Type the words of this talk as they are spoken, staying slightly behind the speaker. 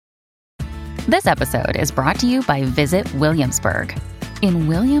This episode is brought to you by Visit Williamsburg. In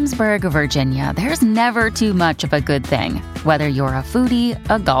Williamsburg, Virginia, there's never too much of a good thing. Whether you're a foodie,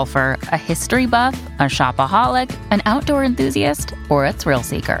 a golfer, a history buff, a shopaholic, an outdoor enthusiast, or a thrill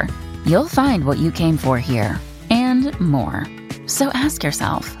seeker, you'll find what you came for here and more. So ask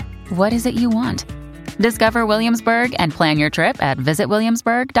yourself, what is it you want? Discover Williamsburg and plan your trip at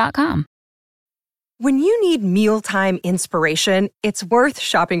visitwilliamsburg.com. When you need mealtime inspiration, it's worth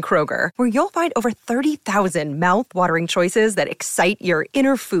shopping Kroger, where you'll find over 30,000 mouth-watering choices that excite your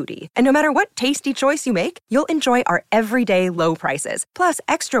inner foodie. And no matter what tasty choice you make, you'll enjoy our everyday low prices, plus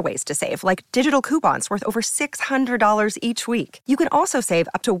extra ways to save, like digital coupons worth over $600 each week. You can also save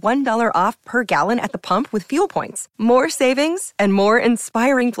up to $1 off per gallon at the pump with fuel points. More savings and more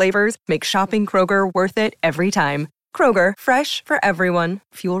inspiring flavors make shopping Kroger worth it every time. Kroger, fresh for everyone.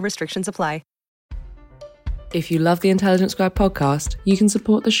 Fuel restrictions apply. If you love the Intelligence Squared podcast, you can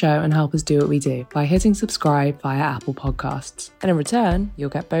support the show and help us do what we do by hitting subscribe via Apple Podcasts. And in return, you'll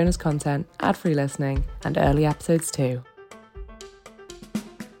get bonus content, ad-free listening, and early episodes too.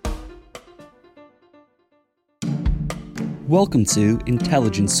 Welcome to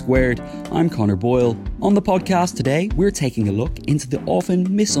Intelligence Squared. I'm Connor Boyle. On the podcast today, we're taking a look into the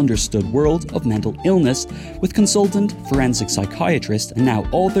often misunderstood world of mental illness with consultant, forensic psychiatrist, and now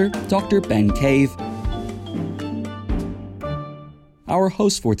author, Dr. Ben Cave. Our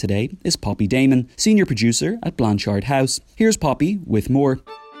host for today is Poppy Damon, senior producer at Blanchard House. Here's Poppy with more.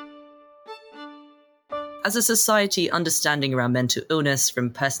 As a society, understanding around mental illness, from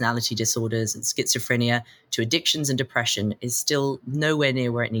personality disorders and schizophrenia to addictions and depression, is still nowhere near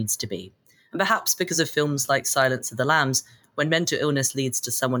where it needs to be. And perhaps because of films like Silence of the Lambs, when mental illness leads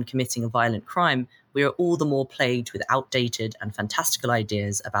to someone committing a violent crime, we are all the more plagued with outdated and fantastical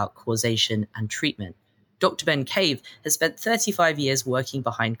ideas about causation and treatment. Dr. Ben Cave has spent 35 years working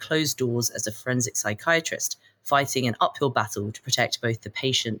behind closed doors as a forensic psychiatrist, fighting an uphill battle to protect both the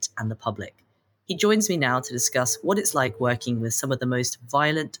patient and the public. He joins me now to discuss what it's like working with some of the most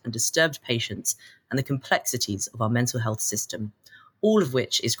violent and disturbed patients and the complexities of our mental health system, all of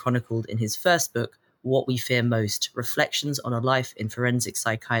which is chronicled in his first book, What We Fear Most, Reflections on a Life in Forensic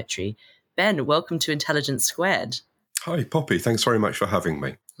Psychiatry. Ben, welcome to Intelligence Squared. Hi, Poppy. Thanks very much for having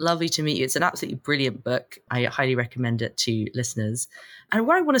me. Lovely to meet you. It's an absolutely brilliant book. I highly recommend it to listeners. And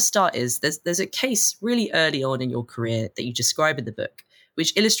where I want to start is there's a case really early on in your career that you describe in the book,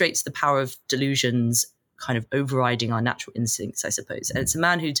 which illustrates the power of delusions kind of overriding our natural instincts, I suppose. And it's a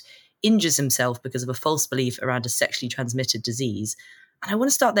man who injures himself because of a false belief around a sexually transmitted disease. And I want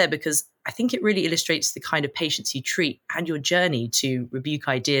to start there because I think it really illustrates the kind of patients you treat and your journey to rebuke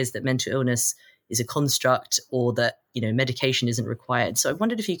ideas that mental illness is a construct or that, medication isn't required. So I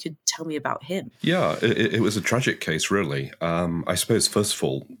wondered if you could tell me about him. Yeah, it was a tragic case, really. I suppose, first of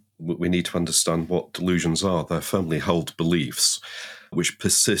all, we need to understand what delusions are. They're firmly held beliefs which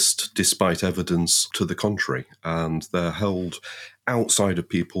persist despite evidence to the contrary. And they're held outside of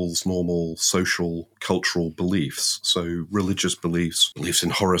people's normal social, cultural beliefs. So religious beliefs, beliefs in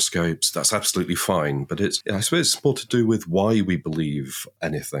horoscopes, that's absolutely fine. But I suppose it's more to do with why we believe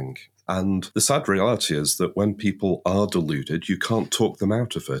anything. And the sad reality is that when people are deluded, you can't talk them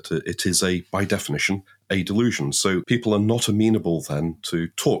out of it. It is by definition, a delusion. So people are not amenable then to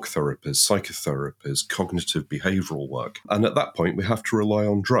talk therapies, psychotherapies, cognitive behavioral work. And at that point, we have to rely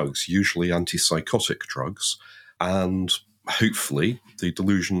on drugs, usually antipsychotic drugs, and hopefully the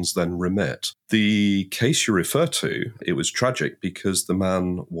delusions then remit. The case you refer to, it was tragic because the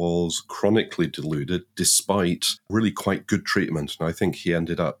man was chronically deluded despite really quite good treatment. And I think he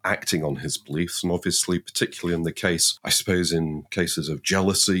ended up acting on his beliefs. And obviously, particularly in the case, I suppose in cases of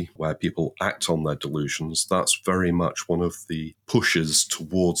jealousy, where people act on their delusions, that's very much one of the pushes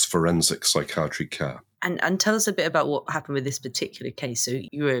towards forensic psychiatry care. And tell us a bit about what happened with this particular case. So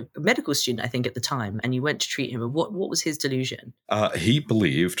you were a medical student, I think, at the time, and you went to treat him. What was his delusion? He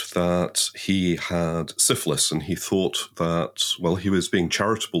believed that he had syphilis, and he thought that, he was being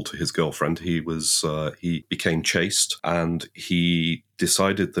charitable to his girlfriend. He became chaste, and he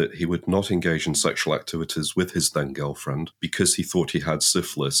decided that he would not engage in sexual activities with his then girlfriend because he thought he had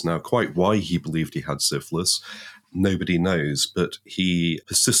syphilis. Now, quite why he believed he had syphilis, nobody knows, but he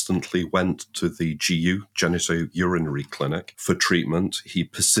persistently went to the GU, genitourinary clinic, for treatment. He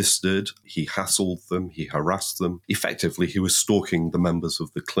persisted, he hassled them, he harassed them. Effectively, he was stalking the members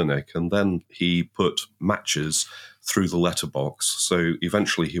of the clinic, and then he put matches through the letterbox. So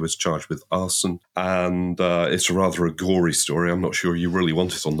eventually he was charged with arson, and it's rather a gory story. I'm not sure you really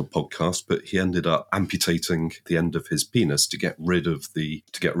want it on the podcast, but he ended up amputating the end of his penis to get rid of the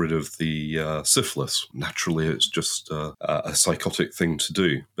syphilis. Naturally, it's just a psychotic thing to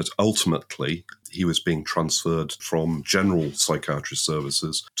do, but ultimately he was being transferred from general psychiatry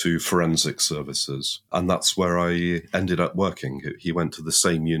services to forensic services. And that's where I ended up working. He went to the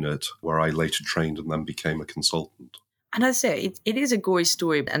same unit where I later trained and then became a consultant. And I say it is a gory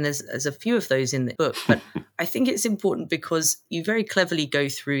story, and there's a few of those in the book, but I think it's important because you very cleverly go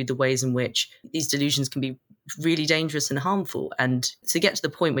through the ways in which these delusions can be really dangerous and harmful. And to get to the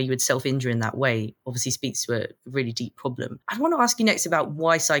point where you would self-injure in that way obviously speaks to a really deep problem. I want to ask you next about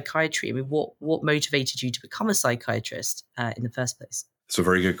why psychiatry. I mean, what motivated you to become a psychiatrist in the first place? It's a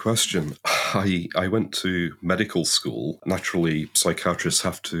very good question. I went to medical school. Naturally, psychiatrists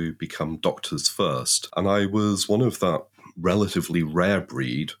have to become doctors first. And I was one of that relatively rare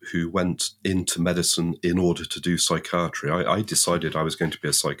breed who went into medicine in order to do psychiatry. I decided I was going to be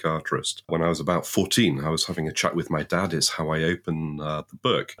a psychiatrist. When I was about 14, I was having a chat with my dad. It's how I open the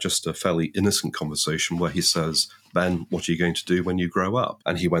book. Just a fairly innocent conversation where he says, "Ben, what are you going to do when you grow up?"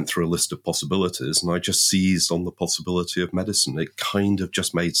 And he went through a list of possibilities, and I just seized on the possibility of medicine. It kind of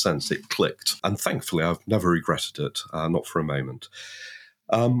just made sense. It clicked. And thankfully, I've never regretted it, not for a moment.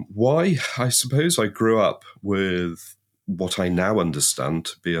 Why? I suppose I grew up with what I now understand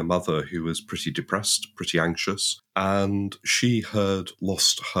to be a mother who was pretty depressed, pretty anxious, and she had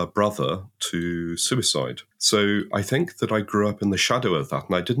lost her brother to suicide. So I think that I grew up in the shadow of that,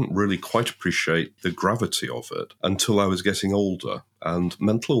 and I didn't really quite appreciate the gravity of it until I was getting older. And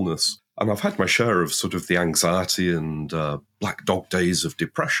mental illness, and I've had my share of sort of the anxiety and black dog days of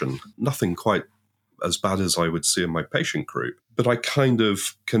depression, nothing quite as bad as I would see in my patient group. But I kind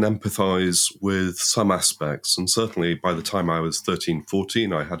of can empathise with some aspects. And certainly by the time I was 13,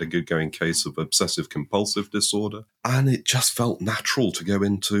 14, I had a good going case of obsessive compulsive disorder. And it just felt natural to go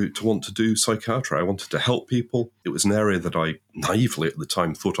into, to want to do psychiatry. I wanted to help people. It was an area that I naively at the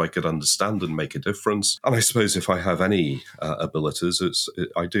time thought I could understand and make a difference. And I suppose if I have any abilities,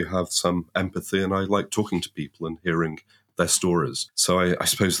 I do have some empathy, and I like talking to people and hearing their stories. So I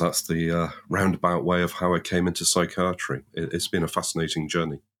suppose that's the roundabout way of how I came into psychiatry. It's been a fascinating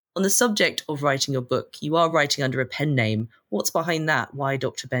journey. On the subject of writing your book, you are writing under a pen name. What's behind that? Why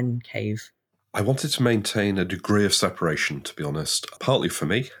Dr. Ben Cave? I wanted to maintain a degree of separation, to be honest, partly for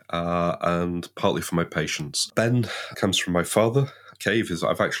me and partly for my patients. Ben comes from my father. Cave is,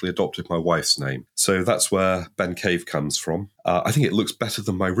 I've actually adopted my wife's name. So that's where Ben Cave comes from. I think it looks better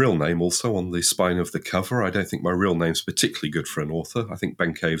than my real name also on the spine of the cover. I don't think my real name's particularly good for an author. I think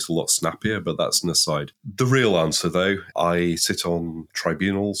Ben Cave's a lot snappier, but that's an aside. The real answer, though, I sit on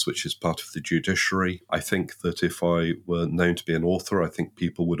tribunals, which is part of the judiciary. I think that if I were known to be an author, I think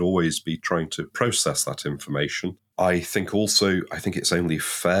people would always be trying to process that information. I think it's only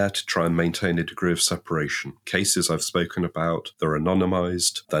fair to try and maintain a degree of separation. Cases I've spoken about, they're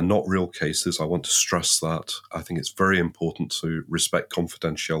anonymized. They're not real cases. I want to stress that. I think it's very important to respect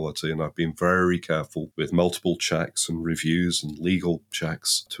confidentiality, and I've been very careful with multiple checks and reviews and legal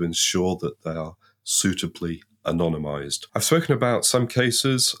checks to ensure that they are suitably anonymized. I've spoken about some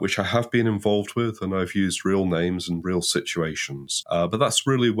cases which I have been involved with, and I've used real names and real situations. But that's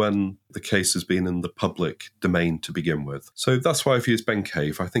really when the case has been in the public domain to begin with. So that's why I've used Ben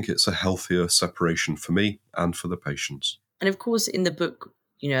Cave. I think it's a healthier separation for me and for the patients. And of course, in the book,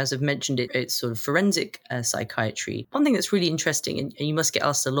 as I've mentioned, it's sort of forensic psychiatry. One thing that's really interesting, and you must get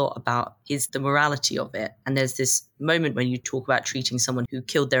asked a lot about, is the morality of it. And there's this moment when you talk about treating someone who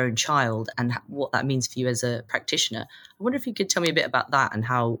killed their own child and what that means for you as a practitioner. I wonder if you could tell me a bit about that and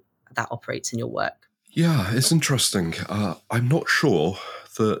how that operates in your work. Yeah, it's interesting. I'm not sure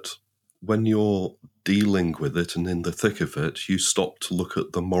that when you're dealing with it and in the thick of it, you stop to look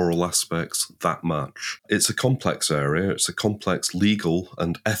at the moral aspects that much. It's a complex area. It's a complex legal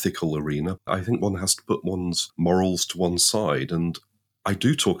and ethical arena. I think one has to put one's morals to one side. And I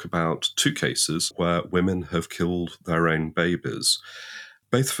do talk about two cases where women have killed their own babies,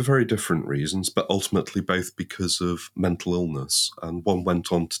 both for very different reasons, but ultimately both because of mental illness. And one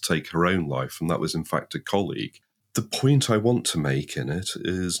went on to take her own life, and that was in fact a colleague. The point I want to make in it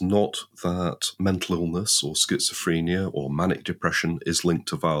is not that mental illness or schizophrenia or manic depression is linked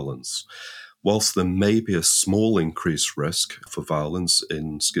to violence. Whilst there may be a small increased risk for violence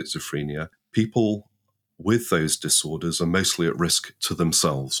in schizophrenia, people with those disorders are mostly at risk to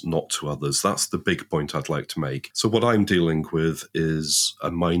themselves, not to others. That's the big point I'd like to make. So what I'm dealing with is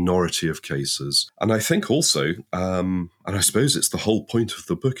a minority of cases. And I think also, and I suppose it's the whole point of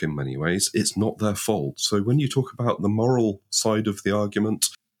the book in many ways, it's not their fault. So when you talk about the moral side of the argument,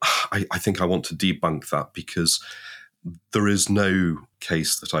 I think I want to debunk that, because there is no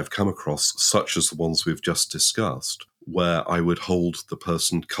case that I've come across, such as the ones we've just discussed, where I would hold the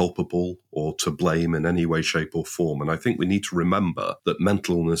person culpable or to blame in any way, shape or form. And I think we need to remember that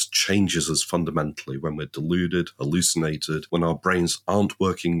mental illness changes us fundamentally when we're deluded, hallucinated, when our brains aren't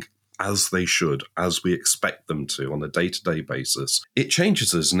working as they should, as we expect them to on a day-to-day basis. It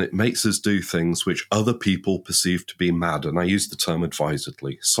changes us and it makes us do things which other people perceive to be mad. And I use the term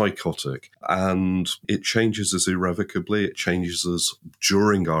advisedly, psychotic. And it changes us irrevocably. It changes us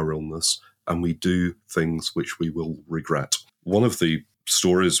during our illness, and we do things which we will regret. One of the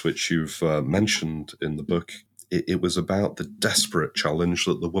stories which you've mentioned in the book, it was about the desperate challenge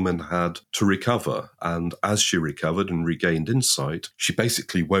that the woman had to recover. And as she recovered and regained insight, she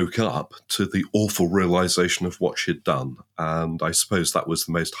basically woke up to the awful realization of what she'd done. And I suppose that was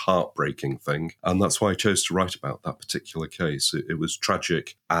the most heartbreaking thing. And that's why I chose to write about that particular case. It was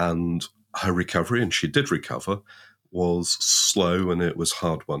tragic, and her recovery, and she did recover, was slow and it was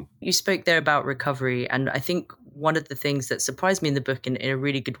hard won. You spoke there about recovery, and I think one of the things that surprised me in the book in a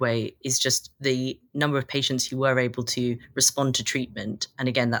really good way is just the number of patients who were able to respond to treatment. And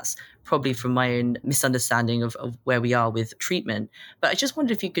again, that's probably from my own misunderstanding of where we are with treatment. But I just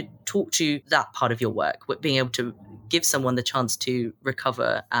wondered if you could talk to that part of your work, being able to give someone the chance to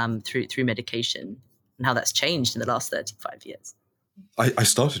recover through medication, and how that's changed in the last 35 years. I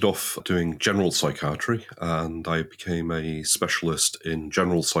started off doing general psychiatry, and I became a specialist in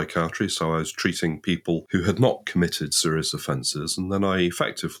general psychiatry. So I was treating people who had not committed serious offences. And then I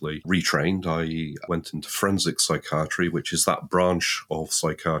effectively retrained. I went into forensic psychiatry, which is that branch of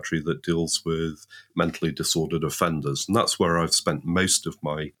psychiatry that deals with mentally disordered offenders. And that's where I've spent most of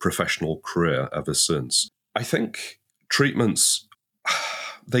my professional career ever since. I think treatments,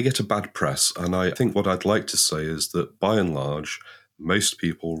 they get a bad press. And I think what I'd like to say is that by and large, most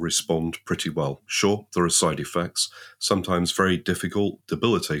people respond pretty well. Sure, there are side effects, sometimes very difficult,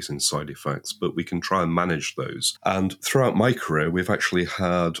 debilitating side effects, but we can try and manage those. And throughout my career, we've actually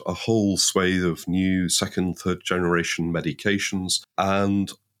had a whole swathe of new second, third generation medications,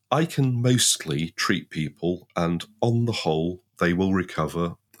 and I can mostly treat people, and on the whole, they will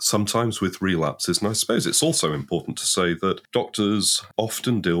recover, sometimes with relapses. And I suppose it's also important to say that doctors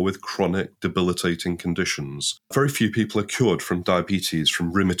often deal with chronic, debilitating conditions. Very few people are cured from diabetes,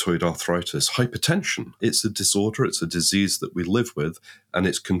 from rheumatoid arthritis, hypertension. It's a disorder, it's a disease that we live with, and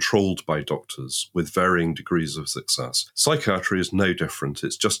it's controlled by doctors with varying degrees of success. Psychiatry is no different.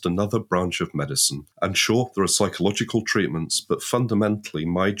 It's just another branch of medicine. And sure, there are psychological treatments, but fundamentally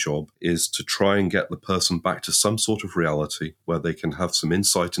my job is to try and get the person back to some sort of reality where they can have some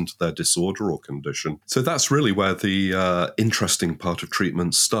insight into their disorder or condition. So that's really where the interesting part of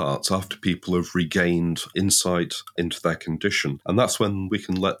treatment starts, after people have regained insight into their condition. And that's when we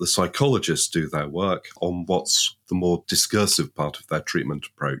can let the psychologists do their work on what's the more discursive part of their treatment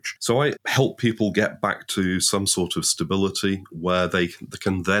approach. So I help people get back to some sort of stability where they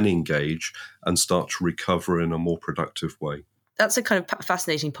can then engage and start to recover in a more productive way. That's a kind of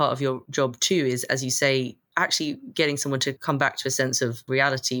fascinating part of your job too, is, as you say, actually getting someone to come back to a sense of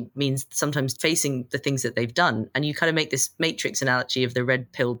reality means sometimes facing the things that they've done. And you kind of make this matrix analogy of the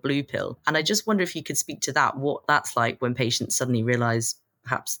red pill, blue pill. And I just wonder if you could speak to that, what that's like when patients suddenly realize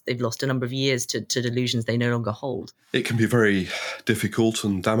perhaps they've lost a number of years to delusions they no longer hold. It can be very difficult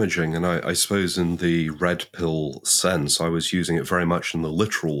and damaging. And I suppose in the red pill sense, I was using it very much in the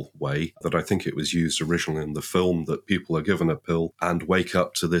literal way that I think it was used originally in the film, that people are given a pill and wake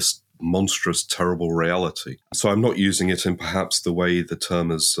up to this monstrous, terrible reality. So I'm not using it in perhaps the way the term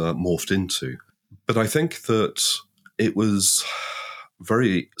has morphed into. But I think that it was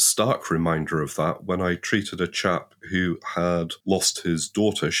very stark reminder of that when I treated a chap who had lost his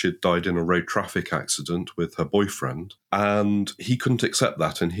daughter. She'd died in a road traffic accident with her boyfriend, and he couldn't accept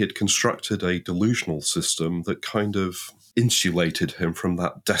that, and he had constructed a delusional system that kind of insulated him from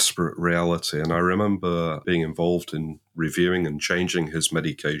that desperate reality. And I remember being involved in reviewing and changing his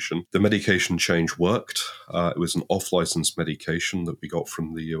medication. The medication change worked. It was an off-license medication that we got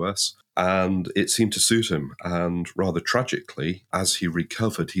from the US, and it seemed to suit him. And rather tragically, as he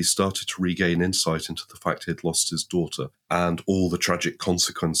recovered, he started to regain insight into the fact he had lost his daughter and all the tragic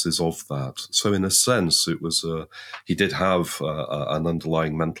consequences of that. So in a sense, it was he did have an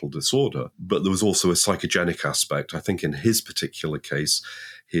underlying mental disorder, but there was also a psychogenic aspect. I think in his particular case,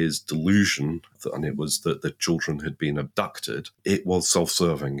 his delusion, and it was that the children had been abducted, it was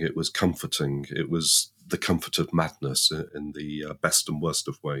self-serving, it was comforting, it was the comfort of madness in the best and worst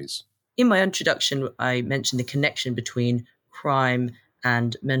of ways. In my introduction, I mentioned the connection between crime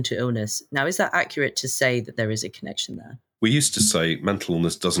and mental illness. Now, is that accurate to say that there is a connection there? We used to say mental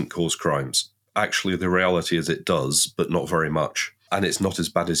illness doesn't cause crimes. Actually, the reality is it does, but not very much. And it's not as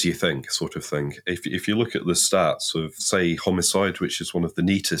bad as you think, sort of thing. If you look at the stats of, say, homicide, which is one of the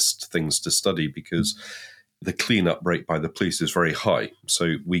neatest things to study because the clean-up rate by the police is very high.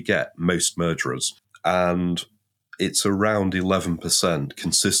 So we get most murderers. And it's around 11%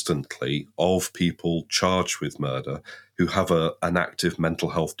 consistently of people charged with murder who have an active mental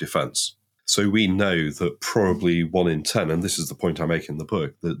health defence. So we know that probably 1 in 10, and this is the point I make in the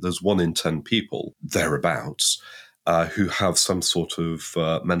book, that there's 1 in 10 people, thereabouts, who have some sort of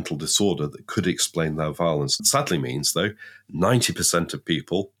mental disorder that could explain their violence. It sadly means, though, 90% of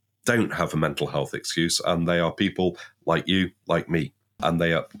people don't have a mental health excuse, and they are people like you, like me, and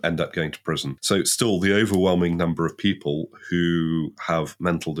they end up going to prison. So still, the overwhelming number of people who have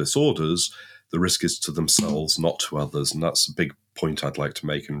mental disorders, the risk is to themselves, not to others, and that's a big point I'd like to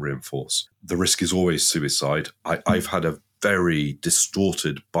make and reinforce. The risk is always suicide. I've had a very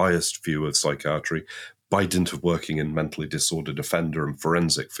distorted, biased view of psychiatry by dint of working in mentally disordered offender and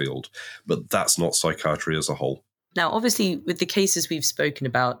forensic field, but that's not psychiatry as a whole. Now, obviously, with the cases we've spoken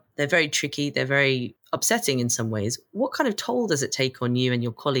about, they're very tricky, they're very upsetting in some ways. What kind of toll does it take on you and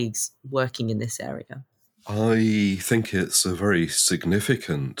your colleagues working in this area? I think it's a very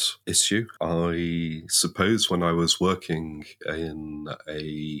significant issue. I suppose when I was working in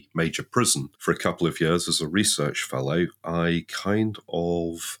a major prison for a couple of years as a research fellow, I kind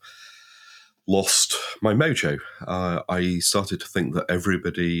of lost my mojo. I started to think that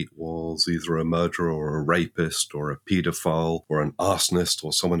everybody was either a murderer or a rapist or a paedophile or an arsonist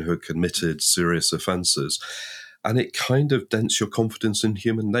or someone who had committed serious offences. And it kind of dents your confidence in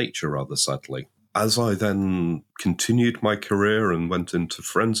human nature, rather sadly. As I then continued my career and went into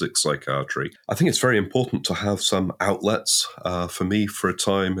forensic psychiatry, I think it's very important to have some outlets. For me, for a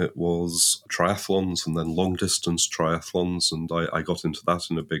time, it was triathlons and then long-distance triathlons, and I got into that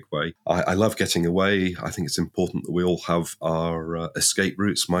in a big way. I love getting away. I think it's important that we all have our escape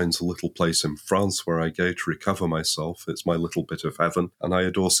routes. Mine's a little place in France where I go to recover myself. It's my little bit of heaven, and I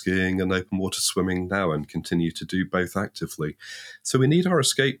adore skiing and open water swimming now and continue to do both actively. So we need our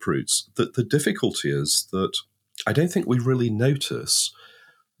escape routes. The difficulty is that I don't think we really notice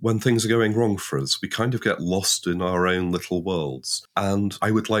when things are going wrong for us. We kind of get lost in our own little worlds. And I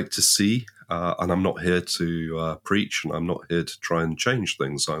would like to see, and I'm not here to preach, and I'm not here to try and change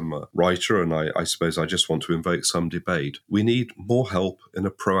things. I'm a writer, and I suppose I just want to invoke some debate. We need more help in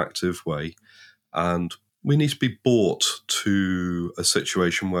a proactive way, and we need to be brought to a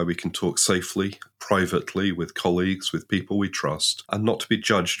situation where we can talk safely, privately, with colleagues, with people we trust, and not to be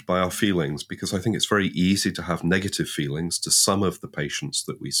judged by our feelings, because I think it's very easy to have negative feelings to some of the patients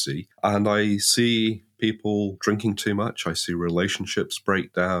that we see. And I see people drinking too much. I see relationships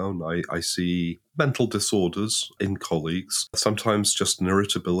break down. I see mental disorders in colleagues, sometimes just an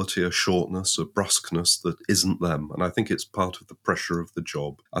irritability, a shortness, a brusqueness that isn't them. And I think it's part of the pressure of the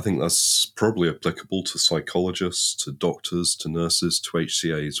job. I think that's probably applicable to psychologists, to doctors, to nurses, to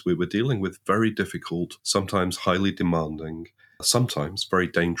HCAs. We were dealing with very difficult, sometimes highly demanding, sometimes very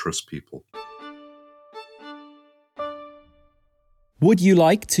dangerous people. Would you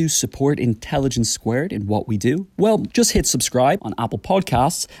like to support Intelligence Squared in what we do? Well, just hit subscribe on Apple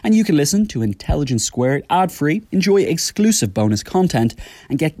Podcasts and you can listen to Intelligence Squared ad-free, enjoy exclusive bonus content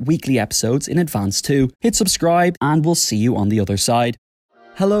and get weekly episodes in advance too. Hit subscribe and we'll see you on the other side.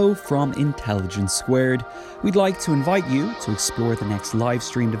 Hello from Intelligence Squared. We'd like to invite you to explore the next live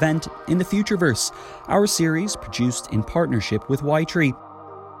streamed event in the Futureverse, our series produced in partnership with Y-Tree.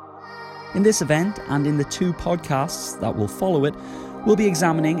 In this event and in the 2 podcasts that will follow it, we'll be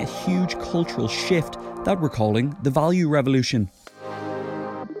examining a huge cultural shift that we're calling the Value Revolution.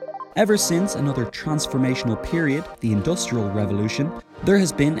 Ever since another transformational period, the Industrial Revolution, there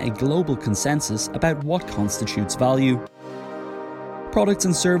has been a global consensus about what constitutes value. Products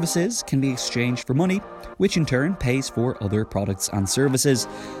and services can be exchanged for money, which in turn pays for other products and services.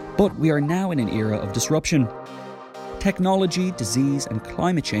 But we are now in an era of disruption. Technology, disease and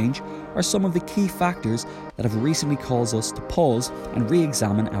climate change are some of the key factors that have recently caused us to pause and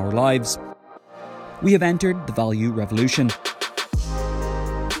re-examine our lives. We have entered the value revolution.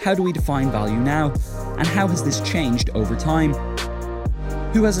 How do we define value now? And how has this changed over time?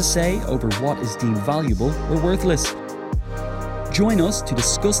 Who has a say over what is deemed valuable or worthless? Join us to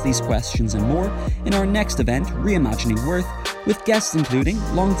discuss these questions and more in our next event, Reimagining Worth, with guests including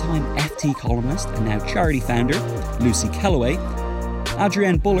longtime FT columnist and now charity founder Lucy Kellaway,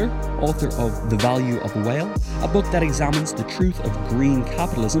 Adrienne Buller, author of The Value of a Whale, a book that examines the truth of green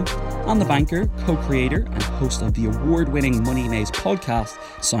capitalism, and the banker, co-creator and host of the award-winning Money Maze podcast,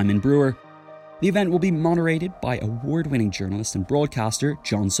 Simon Brewer. The event will be moderated by award-winning journalist and broadcaster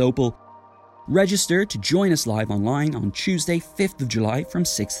John Sopel. Register to join us live online on Tuesday, 5th of July from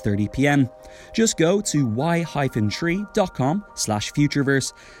 6:30 p.m. Just go to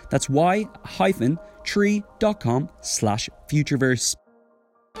y-tree.com/futureverse. That's y-tree.com/futureverse.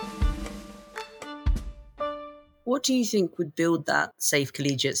 What do you think would build that safe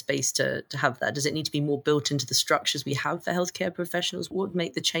collegiate space to have that? Does it need to be more built into the structures we have for healthcare professionals? What would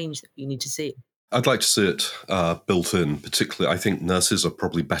make the change that you need to see? I'd like to see it built in. Particularly, I think nurses are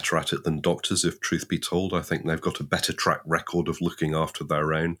probably better at it than doctors, if truth be told. I think they've got a better track record of looking after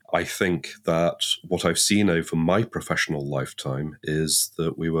their own. I think that what I've seen over my professional lifetime is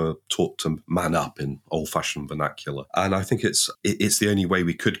that we were taught to man up in old-fashioned vernacular. And I think it's the only way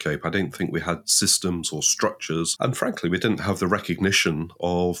we could cope. I don't think we had systems or structures. And frankly, we didn't have the recognition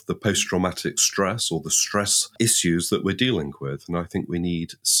of the post-traumatic stress or the stress issues that we're dealing with. And I think we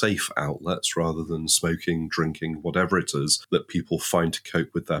need safe outlets rather than smoking, drinking, whatever it is that people find to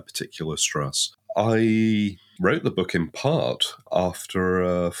cope with their particular stress. I wrote the book in part after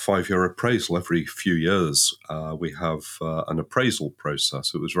a 5-year appraisal. Every few years, we have an appraisal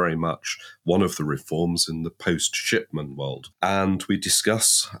process. It was very much one of the reforms in the post-Shipman world. And we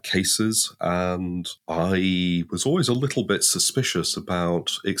discuss cases, and I was always a little bit suspicious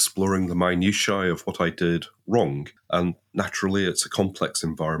about exploring the minutiae of what I did wrong. And naturally, it's a complex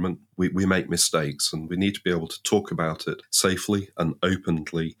environment. We make mistakes, and we need to be able to talk about it safely and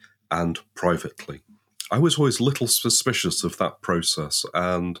openly and privately. I was always a little suspicious of that process,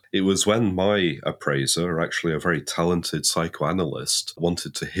 and it was when my appraiser, actually a very talented psychoanalyst,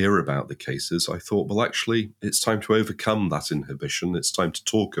 wanted to hear about the cases, I thought, well, actually, it's time to overcome that inhibition. It's time to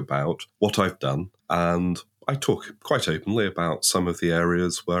talk about what I've done, and I talk quite openly about some of the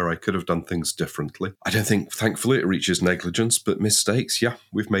areas where I could have done things differently. I don't think, thankfully, it reaches negligence, but mistakes, yeah,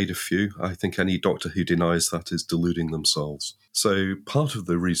 we've made a few. I think any doctor who denies that is deluding themselves. So part of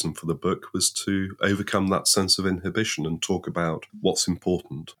the reason for the book was to overcome that sense of inhibition and talk about what's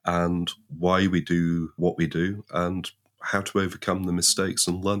important and why we do what we do and how to overcome the mistakes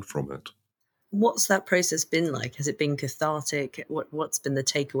and learn from it. What's that process been like? Has it been cathartic? What's been the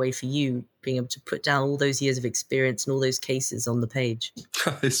takeaway for you, being able to put down all those years of experience and all those cases on the page?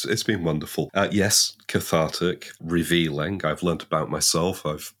 It's been wonderful. Yes, cathartic, revealing. I've learnt about myself.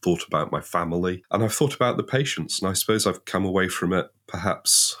 I've thought about my family, and I've thought about the patients. And I suppose I've come away from it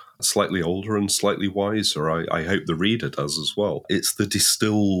perhaps slightly older and slightly wiser. I hope the reader does as well. It's the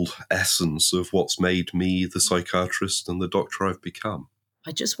distilled essence of what's made me the psychiatrist and the doctor I've become.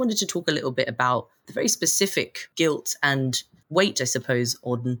 I just wanted to talk a little bit about the very specific guilt and weight, I suppose,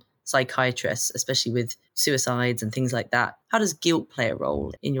 on psychiatrists, especially with suicides and things like that. How does guilt play a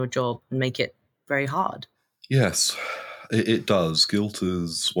role in your job and make it very hard? Yes, it does. Guilt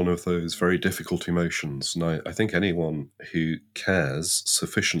is one of those very difficult emotions. And I think anyone who cares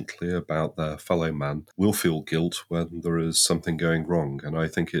sufficiently about their fellow man will feel guilt when there is something going wrong. And I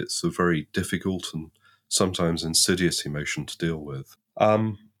think it's a very difficult and sometimes insidious emotion to deal with.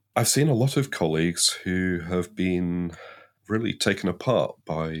 I've seen a lot of colleagues who have been really taken apart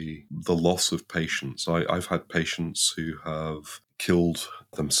by the loss of patients. I've had patients who have killed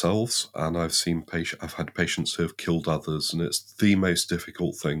themselves, and I've had patients who have killed others, and it's the most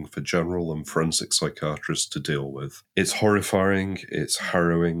difficult thing for general and forensic psychiatrists to deal with. It's horrifying, it's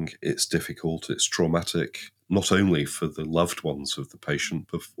harrowing, it's difficult, it's traumatic, not only for the loved ones of the patient,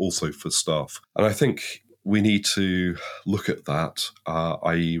 but also for staff. And I think we need to look at that.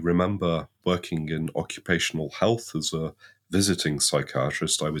 I remember working in occupational health as a visiting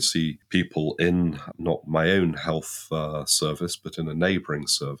psychiatrist. I would see people in not my own health service, but in a neighbouring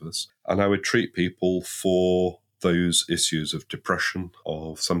service. And I would treat people for those issues of depression,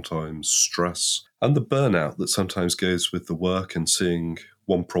 of sometimes stress, and the burnout that sometimes goes with the work and seeing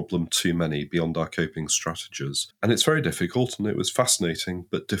one problem too many beyond our coping strategies. And it's very difficult, and it was fascinating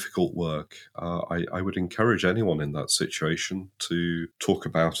but difficult work. I would encourage anyone in that situation to talk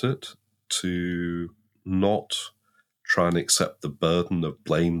about it, to not try and accept the burden of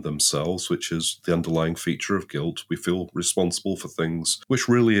blame themselves, which is the underlying feature of guilt. We feel responsible for things which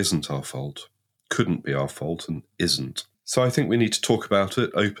really isn't our fault, couldn't be our fault, and isn't. So I think we need to talk about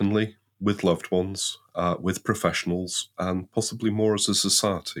it openly with loved ones, with professionals, and possibly more as a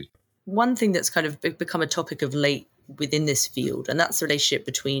society. One thing that's kind of become a topic of late within this field, and that's the relationship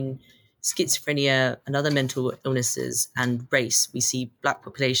between schizophrenia and other mental illnesses and race, we see Black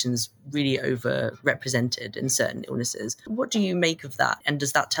populations really overrepresented in certain illnesses. What do you make of that? And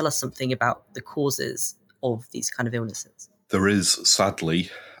does that tell us something about the causes of these kind of illnesses? There is, sadly,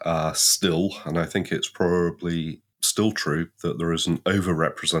 still, and I think it's probably still true, that there is an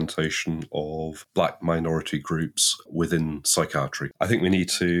overrepresentation of Black minority groups within psychiatry. I think we need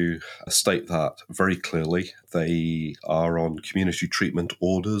to state that very clearly. They are on community treatment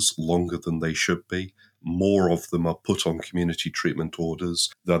orders longer than they should be. More of them are put on community treatment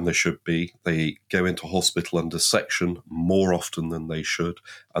orders than they should be. They go into hospital under section more often than they should,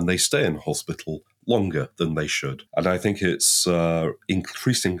 and they stay in hospital longer than they should. And I think it's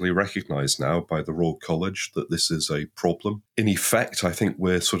increasingly recognised now by the Royal College that this is a problem. In effect, I think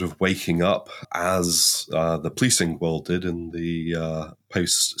we're sort of waking up, as the policing world did in the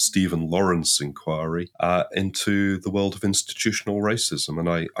post-Stephen Lawrence inquiry, into the world of institutional racism.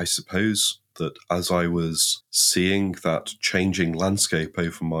 And I suppose that as I was seeing that changing landscape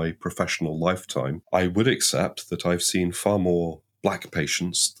over my professional lifetime, I would accept that I've seen far more Black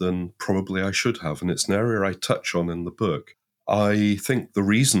patients than probably I should have. And it's an area I touch on in the book. I think the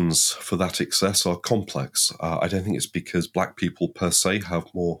reasons for that excess are complex. I don't think it's because Black people per se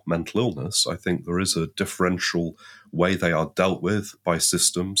have more mental illness. I think there is a differential way they are dealt with by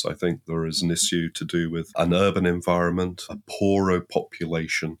systems. I think there is an issue to do with an urban environment, a poorer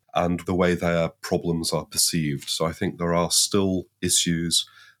population, and the way their problems are perceived. So I think there are still issues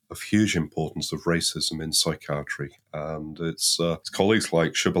of huge importance of racism in psychiatry. And it's colleagues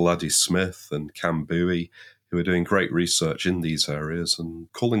like Shubaladi Smith and Cam Bowie who are doing great research in these areas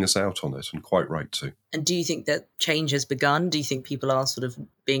and calling us out on it, and quite right too. And do you think that change has begun? Do you think people are sort of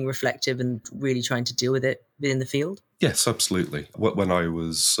being reflective and really trying to deal with it within the field? Yes, absolutely. When I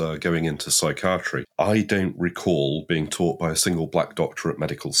was going into psychiatry, I don't recall being taught by a single Black doctor at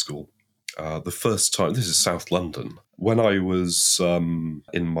medical school. The first time, this is South London, when I was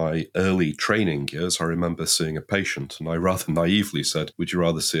in my early training years, I remember seeing a patient and I rather naively said, "Would you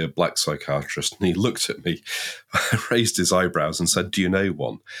rather see a Black psychiatrist?" And he looked at me, raised his eyebrows and said, "Do you know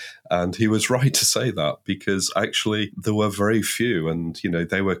one?" And he was right to say that, because actually there were very few, and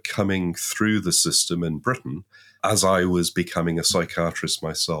they were coming through the system in Britain as I was becoming a psychiatrist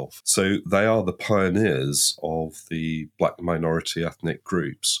myself. So they are the pioneers of the Black minority ethnic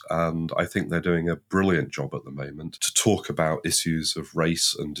groups. And I think they're doing a brilliant job at the moment to talk about issues of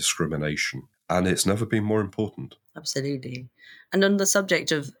race and discrimination. And it's never been more important. Absolutely. And on the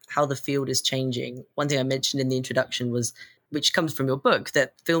subject of how the field is changing, one thing I mentioned in the introduction was, which comes from your book,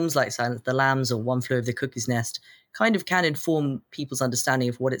 that films like Silence of the Lambs or One Flew Over the Cuckoo's Nest kind of can inform people's understanding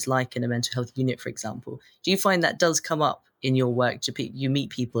of what it's like in a mental health unit, for example. Do you find that does come up in your work? You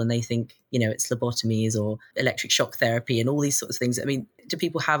meet people and they think, it's lobotomies or electric shock therapy and all these sorts of things. I mean, do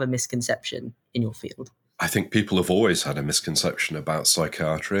people have a misconception in your field? I think people have always had a misconception about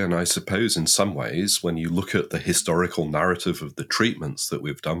psychiatry, and I suppose in some ways, when you look at the historical narrative of the treatments that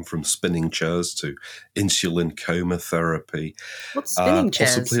we've done, from spinning chairs to insulin coma therapy, what's spinning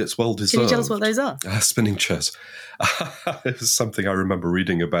chairs? Possibly it's well deserved. Can you tell us what those are? Spinning chairs. It was something I remember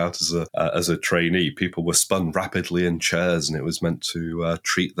reading about as a trainee. People were spun rapidly in chairs, and it was meant to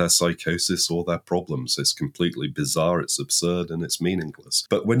treat their psychosis or their problems. It's completely bizarre, it's absurd, and it's meaningless.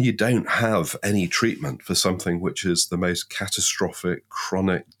 But when you don't have any treatment for something which is the most catastrophic,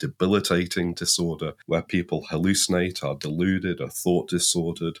 chronic, debilitating disorder, where people hallucinate, are deluded, are thought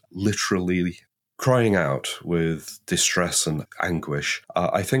disordered, literally crying out with distress and anguish,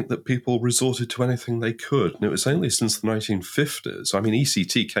 I think that people resorted to anything they could. And it was only since the 1950s. I mean,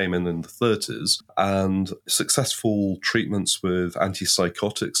 ECT came in the 30s, and successful treatments with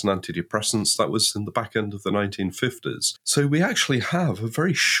antipsychotics and antidepressants, that was in the back end of the 1950s. So we actually have a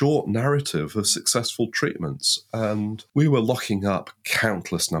very short narrative of successful treatments. And we were locking up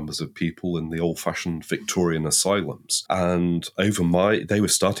countless numbers of people in the old-fashioned Victorian asylums. And they were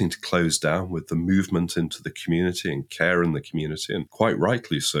starting to close down with the movement into the community and care in the community, and quite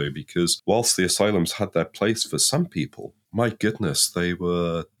rightly so, because whilst the asylums had their place for some people, my goodness, they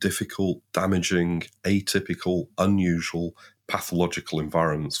were difficult, damaging, atypical, unusual, pathological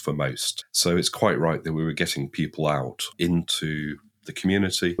environments for most. So it's quite right that we were getting people out into the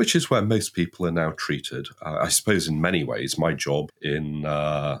community, which is where most people are now treated. I suppose in many ways, my job in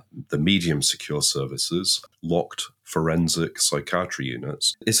the medium secure services, locked forensic psychiatry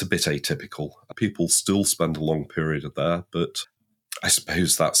units, is a bit atypical. People still spend a long period there, but I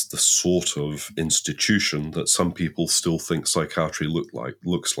suppose that's the sort of institution that some people still think psychiatry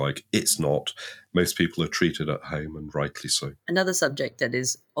looks like. It's not. Most people are treated at home, and rightly so. Another subject that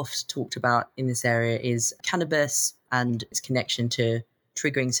is often talked about in this area is cannabis and its connection to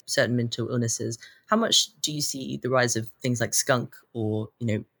triggering certain mental illnesses. How much do you see the rise of things like skunk or,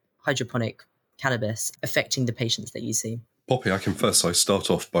 hydroponic cannabis affecting the patients that you see? Poppy, I confess I start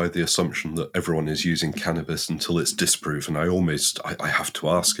off by the assumption that everyone is using cannabis until it's disproven. I have to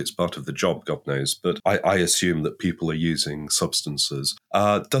ask, it's part of the job, God knows, but I assume that people are using substances.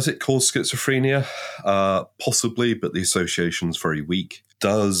 Does it cause schizophrenia? Possibly, but the association's very weak.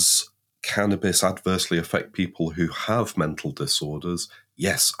 Does cannabis adversely affect people who have mental disorders?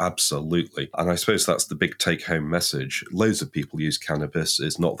 Yes, absolutely. And I suppose that's the big take-home message. Loads of people use cannabis.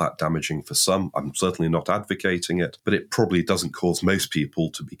 It's not that damaging for some. I'm certainly not advocating it, but it probably doesn't cause most people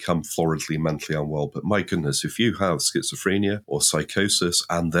to become floridly mentally unwell. But my goodness, if you have schizophrenia or psychosis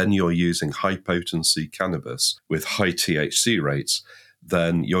and then you're using high-potency cannabis with high THC rates,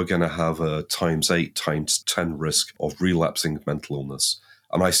 then you're going to have a times 8, times 10 risk of relapsing mental illness.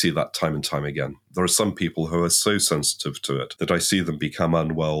 And I see that time and time again. There are some people who are so sensitive to it that I see them become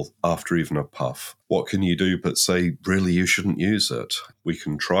unwell after even a puff. What can you do but say, really, you shouldn't use it? We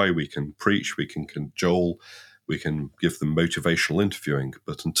can try, we can preach, we can cajole, we can give them motivational interviewing.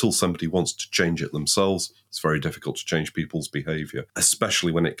 But until somebody wants to change it themselves, it's very difficult to change people's behavior,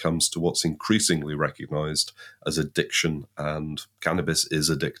 especially when it comes to what's increasingly recognized as addiction, and cannabis is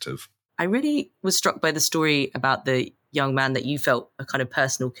addictive. I really was struck by the story about the young man that you felt a kind of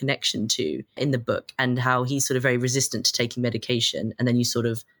personal connection to in the book, and how he's sort of very resistant to taking medication, and then you sort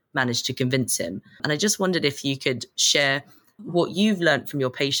of managed to convince him. And I just wondered if you could share what you've learned from your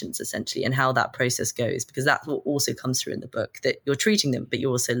patients, essentially, and how that process goes, because that's what also comes through in the book, that you're treating them, but you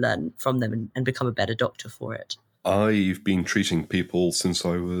also learn from them and become a better doctor for it. I've been treating people since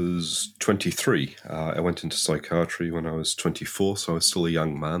I was 23. I went into psychiatry when I was 24, so I was still a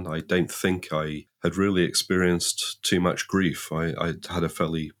young man. I don't think I had really experienced too much grief. I had a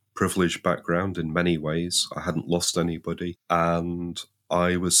fairly privileged background in many ways. I hadn't lost anybody, and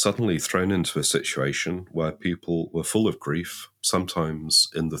I was suddenly thrown into a situation where people were full of grief, sometimes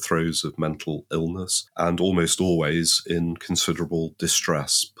in the throes of mental illness, and almost always in considerable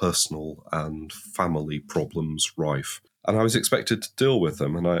distress, personal and family problems rife. And I was expected to deal with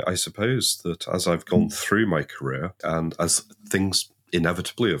them. And I suppose that as I've gone through my career, and as things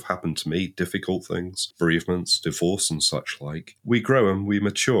inevitably have happened to me, difficult things, bereavements, divorce and such like, we grow and we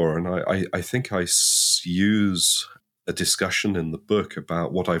mature. And I think I use a discussion in the book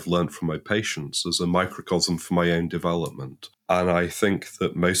about what I've learned from my patients as a microcosm for my own development. And I think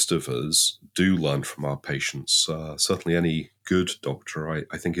that most of us do learn from our patients. Certainly any good doctor,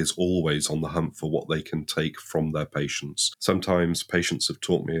 I think, is always on the hunt for what they can take from their patients. Sometimes patients have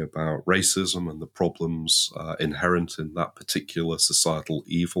taught me about racism and the problems inherent in that particular societal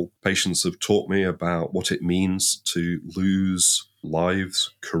evil. Patients have taught me about what it means to lose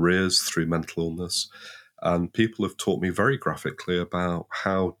lives, careers through mental illness. And people have taught me very graphically about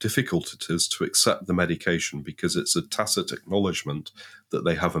how difficult it is to accept the medication because it's a tacit acknowledgement that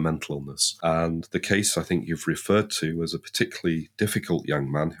they have a mental illness. And the case I think you've referred to was a particularly difficult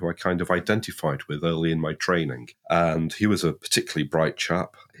young man who I kind of identified with early in my training. And he was a particularly bright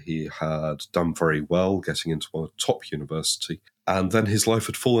chap. He had done very well getting into a top university. And then his life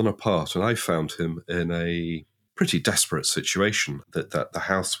had fallen apart. And I found him in a pretty desperate situation, that the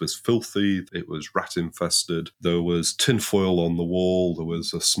house was filthy, it was rat infested, there was tinfoil on the wall, there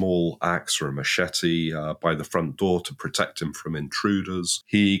was a small axe or a machete by the front door to protect him from intruders.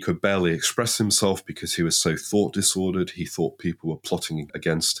 He could barely express himself because he was so thought disordered. He thought people were plotting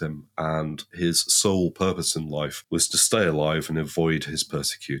against him, and his sole purpose in life was to stay alive and avoid his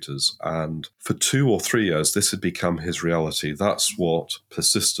persecutors. And for 2 or 3 years, this had become his reality. That's what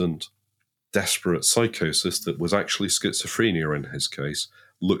persistent, desperate psychosis that was actually schizophrenia in his case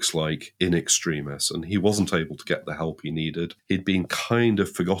looks like in extremis. And he wasn't able to get the help he needed. He'd been kind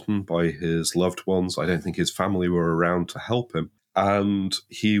of forgotten by his loved ones. I don't think his family were around to help him. And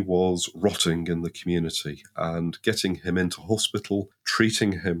he was rotting in the community. And getting him into hospital,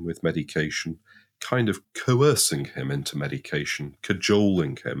 treating him with medication, kind of coercing him into medication,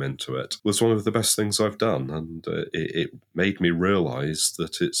 cajoling him into it, was one of the best things I've done. And it made me realize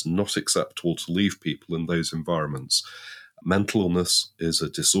that it's not acceptable to leave people in those environments. Mental illness is a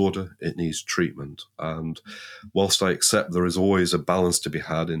disorder. It needs treatment. And whilst I accept there is always a balance to be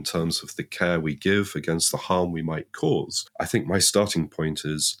had in terms of the care we give against the harm we might cause, I think my starting point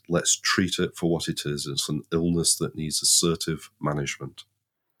is let's treat it for what it is. It's an illness that needs assertive management.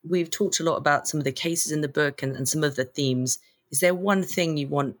 We've talked a lot about some of the cases in the book and some of the themes. Is there one thing you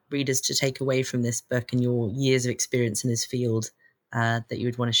want readers to take away from this book and your years of experience in this field that you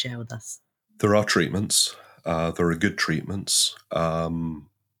would want to share with us? There are treatments. There are good treatments.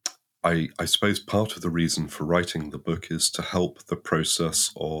 I suppose part of the reason for writing the book is to help the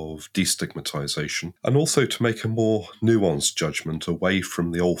process of destigmatization and also to make a more nuanced judgment away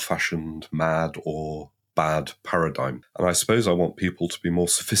from the old-fashioned mad or bad paradigm. And I suppose I want people to be more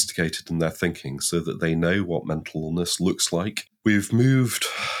sophisticated in their thinking so that they know what mental illness looks like. We've moved,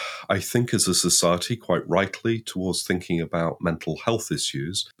 I think, as a society, quite rightly, towards thinking about mental health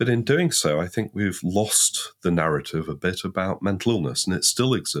issues. But in doing so, I think we've lost the narrative a bit about mental illness, and it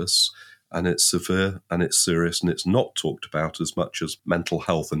still exists. And it's severe and it's serious and it's not talked about as much as mental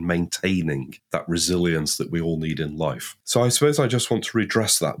health and maintaining that resilience that we all need in life. So I suppose I just want to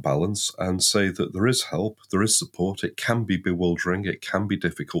redress that balance and say that there is help, there is support. It can be bewildering, it can be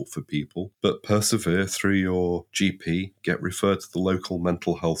difficult for people, but persevere through your GP, get referred to the local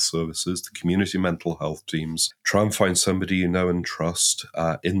mental health services, the community mental health teams, try and find somebody you know and trust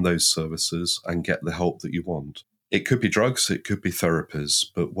in those services and get the help that you want. It could be drugs, it could be therapies,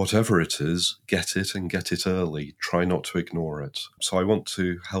 but whatever it is, get it and get it early. Try not to ignore it. So I want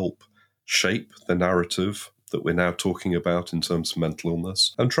to help shape the narrative that we're now talking about in terms of mental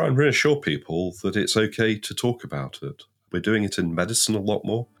illness and try and reassure people that it's okay to talk about it. We're doing it in medicine a lot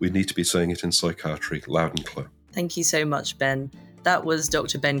more. We need to be saying it in psychiatry loud and clear. Thank you so much, Ben. That was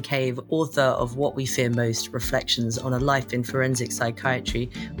Dr. Ben Cave, author of What We Fear Most, Reflections on a Life in Forensic Psychiatry,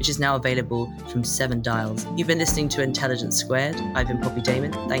 which is now available from 7 Dials. You've been listening to Intelligence Squared. I've been Poppy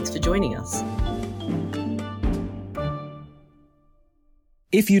Damon. Thanks for joining us.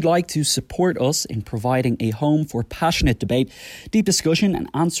 If you'd like to support us in providing a home for passionate debate, deep discussion and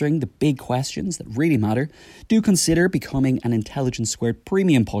answering the big questions that really matter, do consider becoming an Intelligence Squared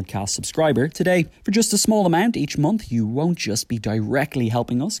Premium Podcast subscriber today. For just a small amount each month, you won't just be directly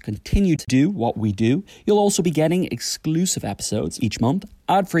helping us continue to do what we do, you'll also be getting exclusive episodes each month,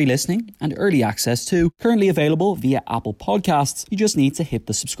 ad-free listening and early access to, currently available via Apple Podcasts. You just need to hit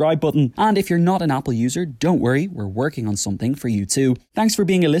the subscribe button. And if you're not an Apple user, don't worry, we're working on something for you too. Thanks for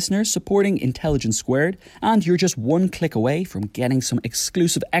being a listener, supporting Intelligence Squared, and you're just one click away from getting some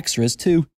exclusive extras too.